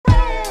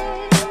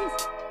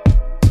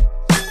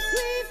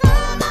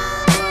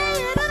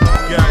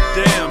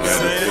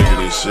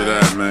shit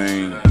out,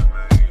 man.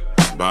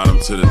 Bottom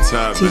to the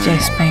top,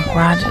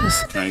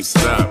 DJ.SPANKK.ROGERS. Can't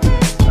stop.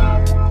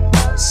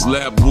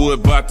 Slap wood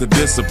about to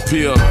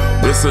disappear.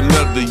 It's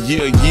another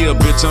year,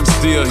 bitch, I'm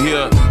still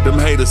here. Them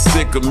haters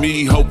sick of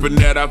me, hoping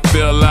that I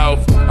fell off.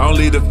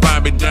 Only to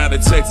find me down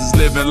in Texas,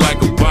 living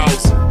like a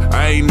boss.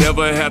 I ain't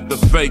never have to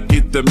fake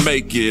it to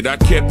make it. I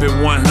kept it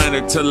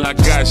 100 till I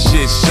got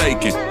shit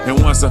shaking.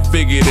 And once I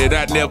figured it,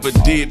 I never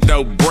did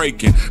no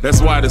breaking.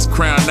 That's why this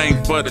crown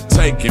ain't for the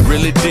taking.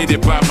 Really did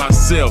it by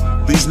myself.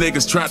 These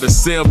niggas tried to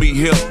sell me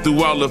help.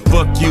 Through all the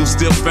fuck you,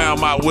 still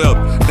found my wealth.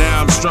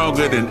 Now I'm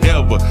stronger than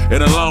ever. In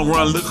the long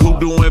run, look who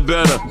doing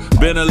better.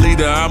 Been a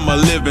leader, I'm a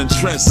living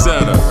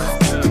trendsetter.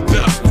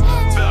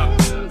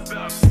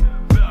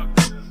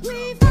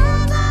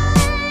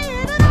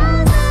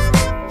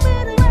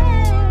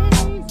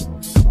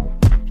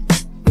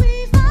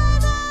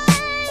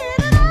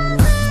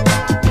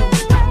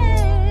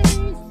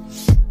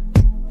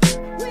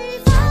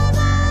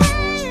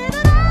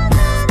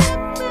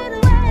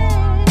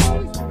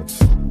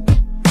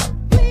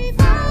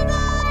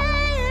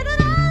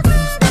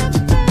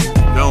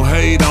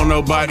 On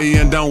nobody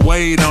and don't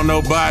wait on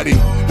nobody.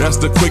 That's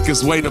the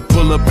quickest way to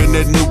pull up in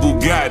that new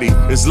Bugatti.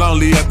 It's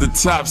lonely at the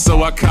top,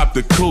 so I copped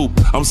the coupe.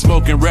 I'm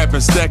smoking,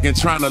 rapping, stacking,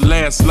 trying to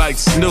last like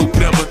Snoop.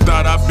 Never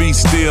thought I'd be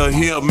still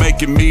here,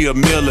 making me a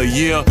meal a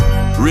year.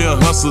 Real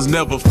hustlers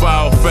never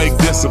fall, fake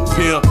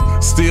disappear.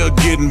 Still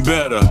getting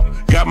better,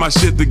 got my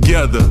shit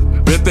together.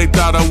 Bet they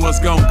thought I was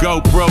gonna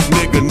go broke,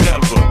 nigga,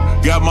 never.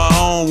 Got my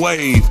own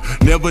wave,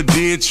 never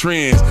did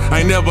trends.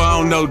 Ain't never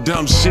on no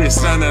dumb shit,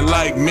 sounding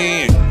like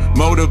men.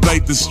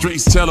 Motivate the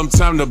streets, tell them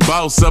time to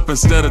boss up.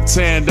 Instead of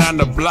tearing down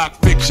the block,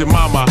 fix your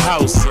mama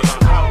house.